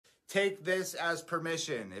take this as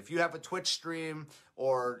permission. If you have a Twitch stream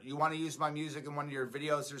or you want to use my music in one of your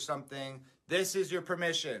videos or something, this is your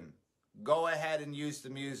permission. Go ahead and use the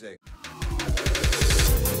music.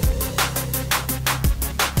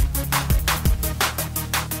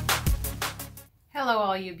 Hello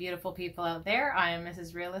all you beautiful people out there. I am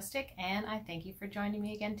Mrs. Realistic and I thank you for joining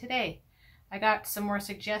me again today. I got some more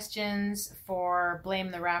suggestions for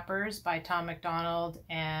Blame the Rappers by Tom MacDonald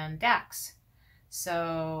and DAX.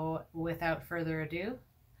 So without further ado,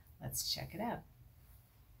 let's check it out.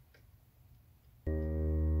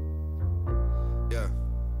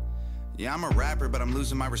 Yeah, I'm a rapper, but I'm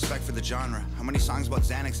losing my respect for the genre. How many songs about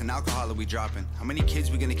Xanax and alcohol are we dropping? How many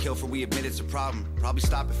kids we gonna kill for we admit it's a problem? Probably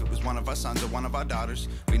stop if it was one of our sons or one of our daughters.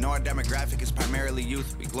 We know our demographic is primarily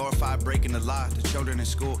youth. We glorify breaking the law to children in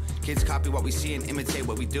school. Kids copy what we see and imitate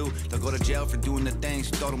what we do. They'll go to jail for doing the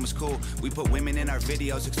things you thought them was cool. We put women in our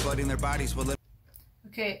videos exploiting their bodies.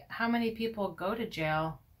 Okay, how many people go to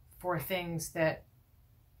jail for things that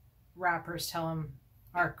rappers tell them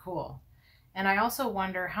are cool? And I also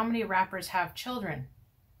wonder how many rappers have children,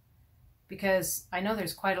 because I know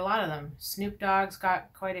there's quite a lot of them. Snoop Dogg's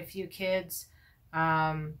got quite a few kids.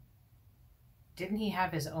 Didn't he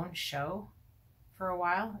have his own show for a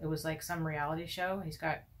while? It was like some reality show. He's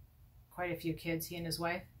got quite a few kids, he and his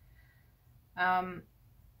wife. And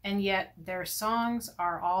yet their songs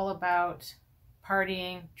are all about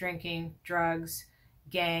partying, drinking, drugs,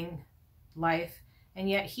 gang life. And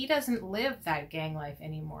yet he doesn't live that gang life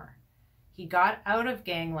anymore. He got out of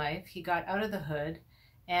gang life, he got out of the hood,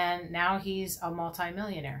 and now he's a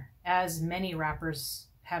multimillionaire, as many rappers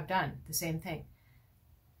have done, the same thing.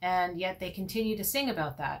 And yet they continue to sing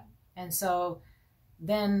about that. And so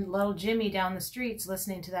then little Jimmy down the streets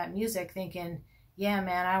listening to that music thinking, yeah,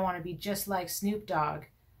 man, I want to be just like Snoop Dogg.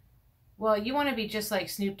 Well, you want to be just like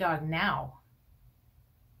Snoop Dogg now.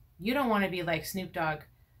 You don't want to be like Snoop Dogg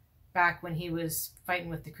back when he was fighting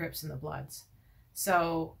with the Crips and the Bloods.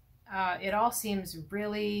 So it all seems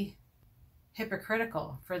really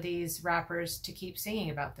hypocritical for these rappers to keep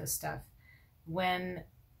singing about this stuff when,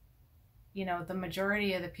 you know, the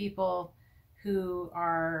majority of the people who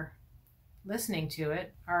are listening to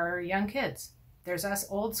it are young kids. There's us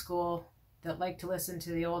old school that like to listen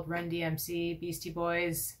to the old Run DMC, Beastie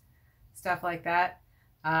Boys, stuff like that.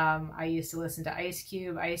 I used to listen to Ice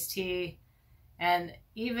Cube, Ice-T, and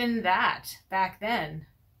even that back then,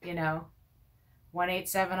 you know,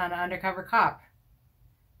 187 on an Undercover Cop.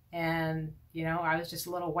 And, you know, I was just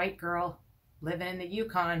a little white girl living in the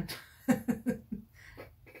Yukon,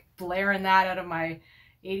 blaring that out of my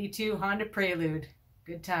 82 Honda Prelude.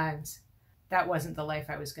 Good times. That wasn't the life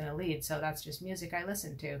I was going to lead, so that's just music I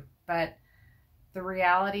listened to. But the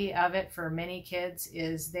reality of it for many kids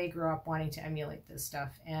is they grow up wanting to emulate this stuff,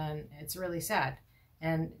 and it's really sad.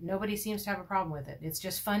 And nobody seems to have a problem with it. It's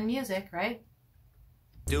just fun music, right?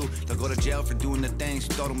 They'll go to jail for doing the things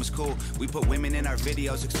you thought them was cool. We put women in our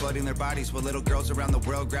videos exploiting their bodies while little girls around the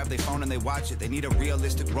world grab their phone and they watch it. They need a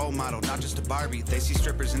realistic role model, not just a Barbie. They see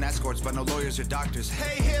strippers and escorts but no lawyers or doctors.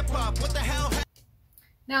 Hey hip-hop, what the hell?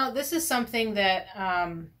 Now this is something that,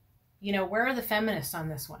 you know, where are the feminists on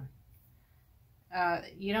this one?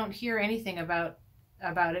 You don't hear anything about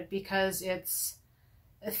it because it's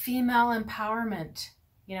a female empowerment.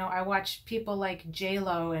 You know, I watch people like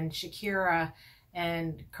J-Lo and Shakira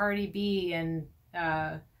and Cardi B and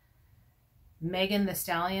Megan Thee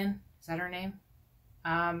Stallion, is that her name?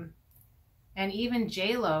 And even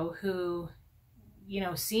J-Lo, who, you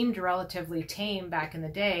know, seemed relatively tame back in the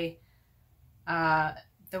day,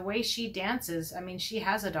 the way she dances, I mean, she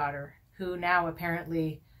has a daughter who now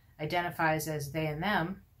apparently identifies as they and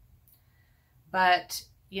them. But,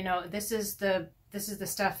 you know, this is the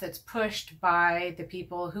stuff that's pushed by the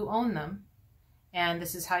people who own them. And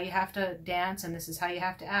this is how you have to dance, and this is how you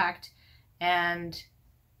have to act. And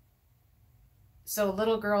so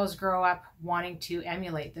little girls grow up wanting to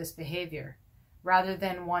emulate this behavior rather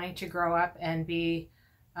than wanting to grow up and be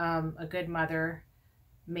a good mother,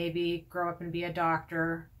 maybe grow up and be a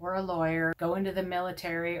doctor or a lawyer, go into the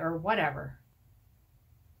military or whatever.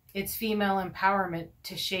 It's female empowerment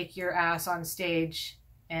to shake your ass on stage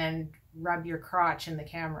and rub your crotch in the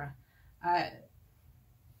camera.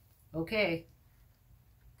 Okay.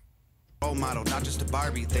 Role model, not just a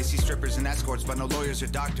Barbie. They see strippers and escorts but no lawyers or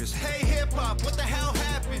doctors. Hey hip-hop, what the hell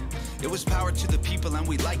happened? It was power to the people and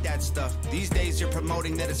we like that stuff. These days you're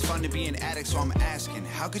promoting that it's fun to be an addict, so I'm asking,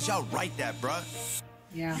 how could y'all write that, bruh?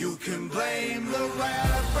 Yeah. You can blame the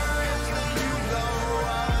rappers when you blow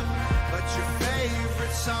up, but your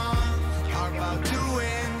favorite songs are about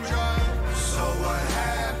doing drugs. So what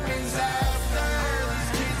happens after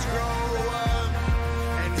these kids grow up?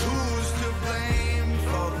 And who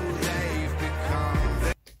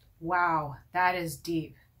Wow, that is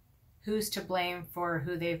deep. Who's to blame for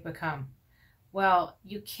who they've become? Well,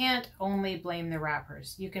 you can't only blame the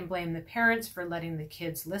rappers. You can blame the parents for letting the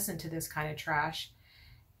kids listen to this kind of trash.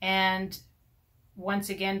 And once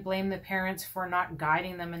again, blame the parents for not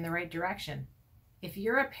guiding them in the right direction. If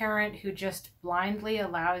you're a parent who just blindly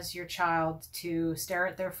allows your child to stare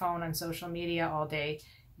at their phone on social media all day,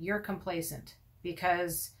 you're complacent,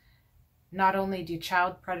 because not only do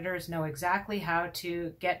child predators know exactly how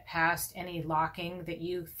to get past any locking that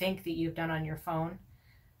you think that you've done on your phone,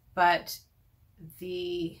 but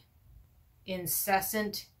the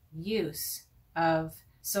incessant use of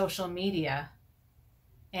social media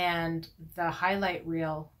and the highlight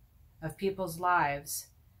reel of people's lives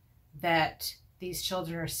that these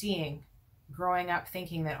children are seeing, growing up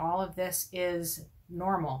thinking that all of this is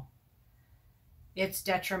normal, it's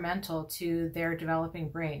detrimental to their developing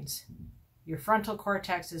brains. Your frontal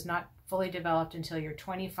cortex is not fully developed until you're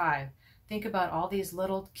 25. Think about all these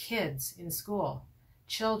little kids in school,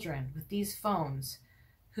 children with these phones,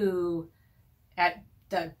 who at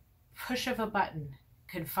the push of a button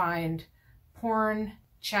could find porn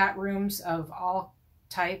chat rooms of all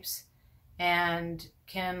types and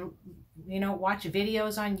can, watch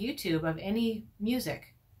videos on YouTube of any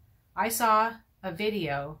music. I saw a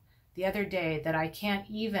video the other day that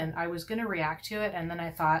I was going to react to it, and then I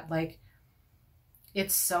thought,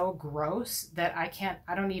 it's so gross that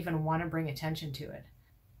I don't even want to bring attention to it.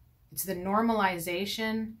 It's the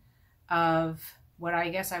normalization of what I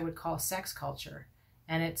guess I would call sex culture.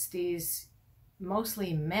 And it's these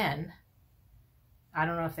mostly men, I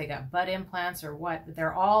don't know if they got butt implants or what, but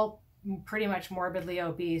they're all pretty much morbidly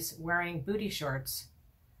obese, wearing booty shorts,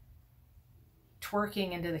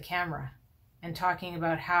 twerking into the camera and talking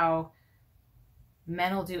about how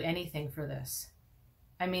men will do anything for this.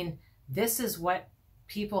 I mean, this is what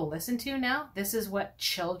people listen to now. This is what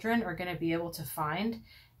children are going to be able to find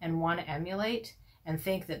and want to emulate and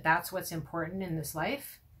think that that's what's important in this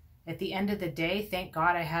life. At the end of the day, thank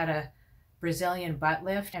God I had a Brazilian butt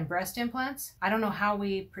lift and breast implants. I don't know how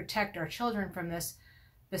we protect our children from this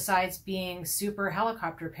besides being super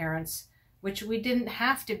helicopter parents, which we didn't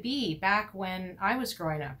have to be back when I was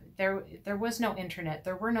growing up. There was no internet.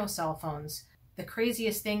 There were no cell phones. The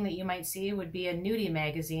craziest thing that you might see would be a nudie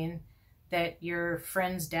magazine that your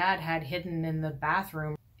friend's dad had hidden in the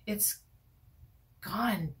bathroom. It's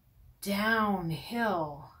gone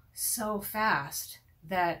downhill so fast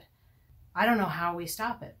that I don't know how we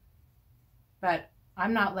stop it. But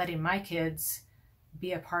I'm not letting my kids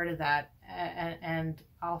be a part of that, and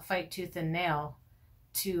I'll fight tooth and nail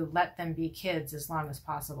to let them be kids as long as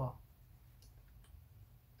possible.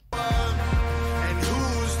 And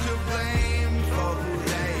who's to blame for who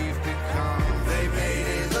they've become? They made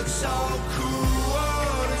it look so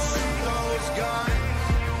cool to shoot those guns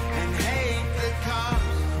and hate the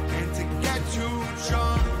cops and to get too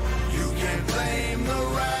drunk. You can't blame the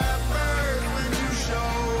rappers when you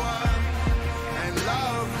show up and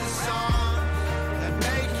love the songs that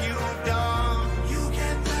make you dumb. You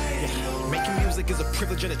can't blame Making music is a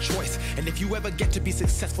privilege and a choice. And if you ever get to be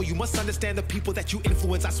successful, you must understand the people that you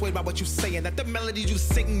influence. I swear by what you say, and that the melodies you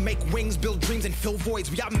sing make wings, build dreams, and fill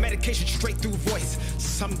voids. We got medication straight through voice.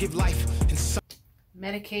 Some give life, and some...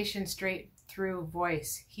 Medication straight through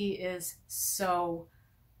voice. He is so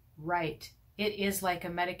right. It is like a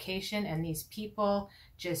medication, and these people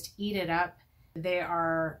just eat it up. They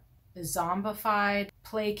are zombified,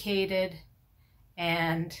 placated,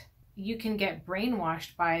 and you can get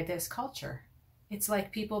brainwashed by this culture. It's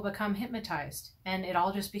like people become hypnotized and it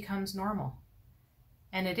all just becomes normal.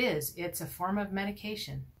 And it is. It's a form of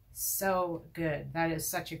medication. So good. That is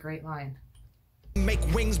such a great line. Make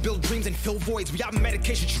wings, build dreams, and fill voids. We got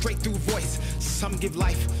medication straight through voice. Some give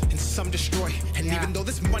life and some destroy. And even though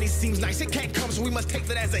this money seems nice, it can't come, so we must take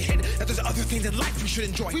that as a hint that there's other things in life we should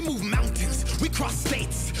enjoy. We move mountains, we cross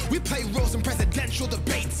states, we play roles in presidential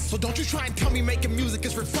debates. So don't you try and tell me making music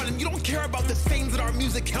is for fun and you don't care about the things that our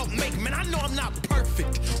music helped make. Man, I know I'm not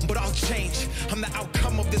perfect, but I'll change. I'm the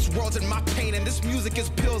outcome of this world and my pain, and this music is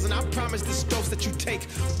pills, and I promise this dose that you take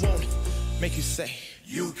won't make you say,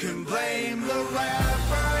 you can blame the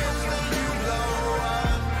rappers when you blow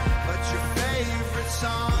up, but your favorite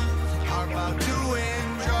songs are about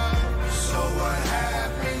doing drugs. So what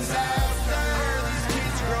happens after these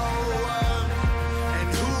kids grow up? And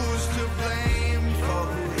who's to blame for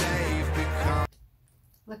who they've become?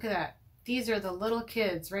 Look at that. These are the little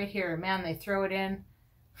kids right here. Man, they throw it in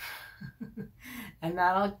and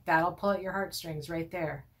that'll pull at your heartstrings right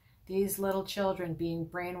there. These little children being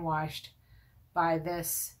brainwashed by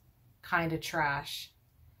this kind of trash,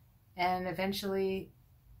 and eventually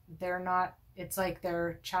they're not It's like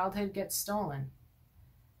their childhood gets stolen.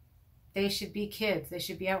 They should be kids. They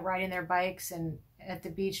should be out riding their bikes and at the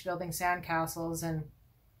beach building sandcastles and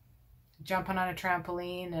jumping on a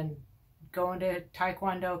trampoline and going to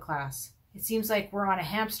Taekwondo class. It seems like we're on a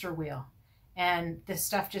hamster wheel and this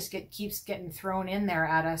stuff just keeps getting thrown in there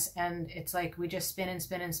at us, and it's like we just spin and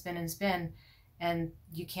spin and spin and spin, and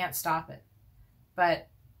you can't stop it. But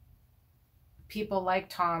people like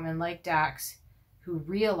Tom and like DAX, who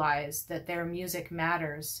realize that their music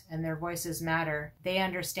matters and their voices matter, they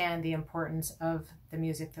understand the importance of the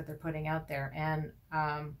music that they're putting out there. And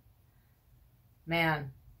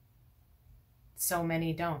man, so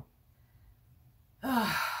many don't.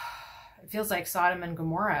 It feels like Sodom and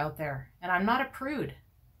Gomorrah out there. And I'm not a prude.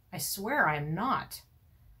 I swear I'm not.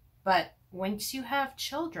 But once you have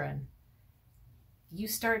children, you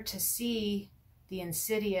start to see the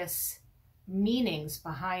insidious meanings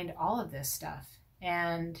behind all of this stuff.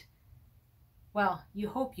 And, well, you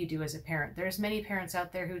hope you do as a parent. There's many parents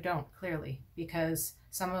out there who don't, clearly, because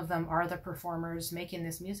some of them are the performers making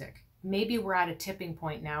this music. Maybe we're at a tipping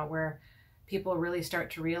point now where people really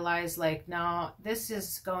start to realize, like, no, this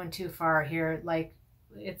is going too far here. Like,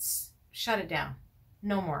 shut it down.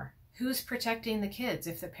 No more. Who's protecting the kids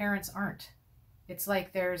if the parents aren't? It's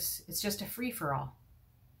like it's just a free-for-all.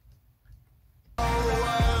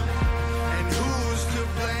 And who's to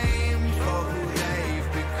blame for who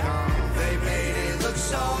they've become? They made it look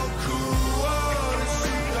so cool to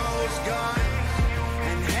shoot those guns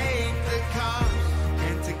and hate the cops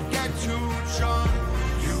and to get too drunk.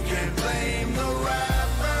 You can blame the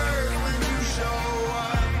rappers when you show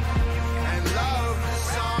up and love the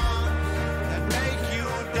songs that make you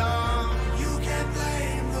dumb. You can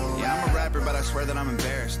blame the rappers. Yeah, I'm a rapper, but I swear that I'm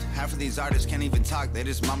embarrassed. Half of these artists can't even talk, they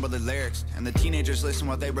just mumble the lyrics. And the teenagers listen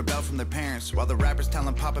while they rebel from their parents, while the rappers tell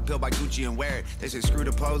them pop a pill, buy Gucci and wear it. They say screw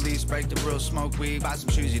the police, break the rules, smoke weed, buy some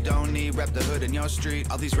shoes you don't need, rep the hood in your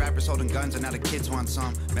street. All these rappers holding guns and now the kids want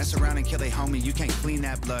some. Mess around and kill they homie, you can't clean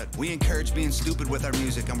that blood. We encourage being stupid with our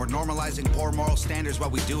music, and we're normalizing poor moral standards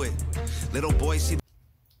while we do it. Little boys see...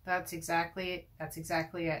 That's exactly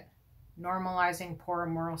it. Normalizing poor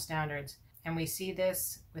moral standards. And we see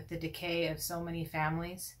this with the decay of so many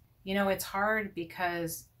families. You know, it's hard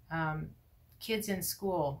because kids in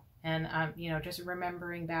school, and you know, just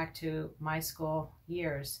remembering back to my school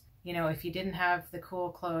years, you know, if you didn't have the cool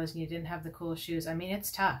clothes and you didn't have the cool shoes, I mean,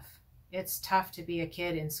 it's tough. It's tough to be a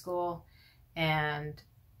kid in school. And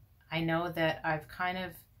I know that I've kind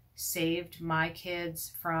of saved my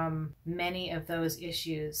kids from many of those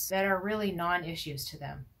issues that are really non-issues to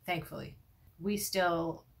them, thankfully. We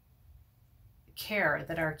still care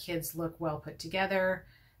that our kids look well put together,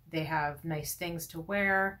 they have nice things to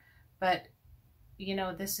wear, but you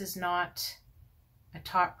know, this is not a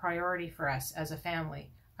top priority for us as a family.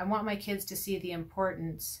 I want my kids to see the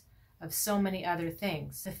importance of so many other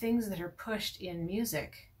things. The things that are pushed in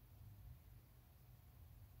music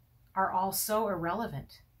are all so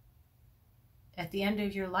irrelevant. At the end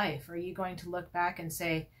of your life, are you going to look back and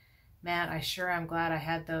say, man, I sure am glad I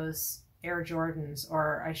had those Air Jordans,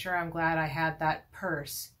 or I sure am glad I had that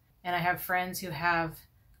purse? And I have friends who have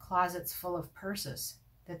closets full of purses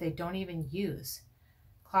that they don't even use,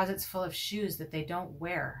 closets full of shoes that they don't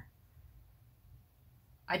wear.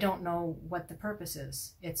 I don't know what the purpose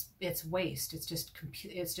is. It's waste. It's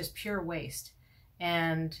just pure waste.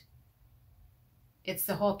 And it's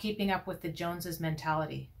the whole keeping up with the Joneses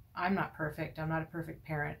mentality. I'm not perfect. I'm not a perfect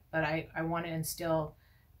parent, but I want to instill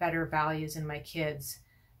better values in my kids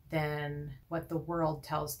than what the world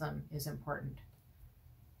tells them is important.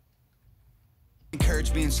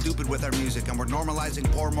 Encourage being stupid with our music, and we're normalizing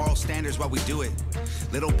poor moral standards while we do it.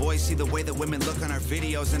 Little boys see the way that women look on our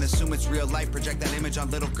videos and assume it's real life, project that image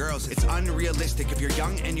on little girls. It's unrealistic. If you're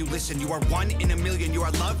young and you listen, you are one in a million. You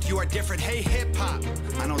are loved, you are different. Hey, hip-hop.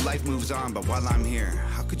 I know life moves on, but while I'm here,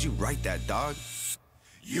 how could you write that, dog?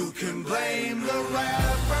 You can blame the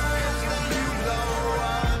rappers when you blow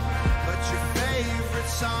up, but your favorite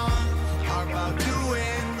songs are about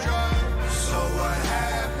doing drugs. So what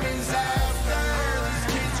happens after these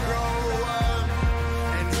kids grow up?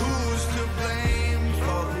 And who's to blame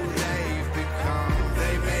for who they've become?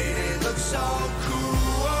 They made it look so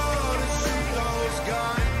cool to shoot those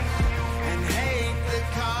guns and hate the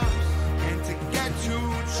cops and to get too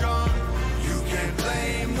drunk. You can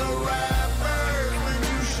blame the rappers when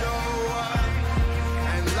you show up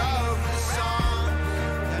and love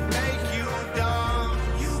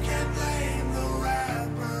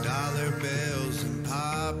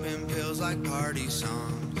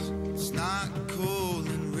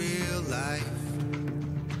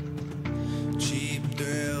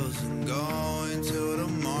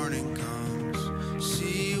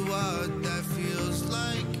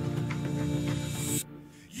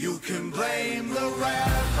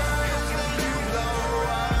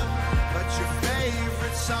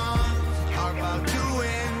talk about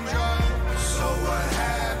doing drugs. So what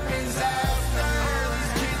happens after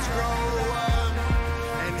these kids grow up?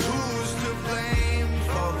 And who's to blame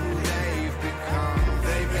for who they've become?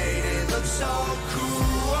 They made it look so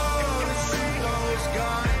cool to shoot those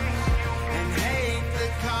guns and hate the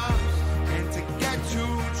cops and to get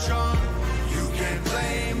too drunk. You can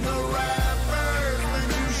blame the rappers when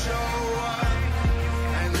you show up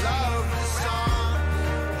and love the song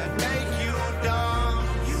that make you dumb.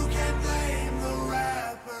 You can blame the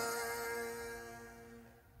rappers.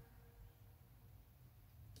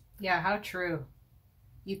 Yeah, how true.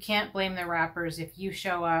 You can't blame the rappers if you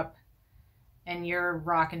show up and you're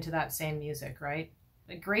rocking to that same music, right?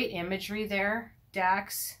 A great imagery there.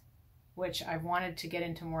 DAX, which I've wanted to get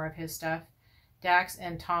into more of his stuff. DAX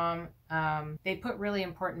and Tom, they put really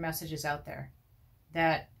important messages out there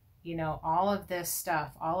that, you know, all of this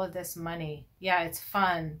stuff, all of this money, yeah, it's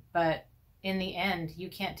fun, but in the end, you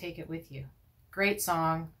can't take it with you. Great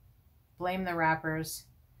song. Blame the rappers.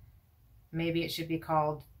 Maybe it should be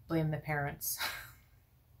called Blame the Parents.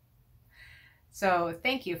 So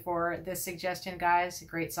thank you for this suggestion, guys.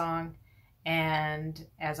 Great song. And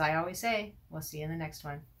as I always say, we'll see you in the next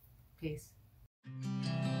one. Peace.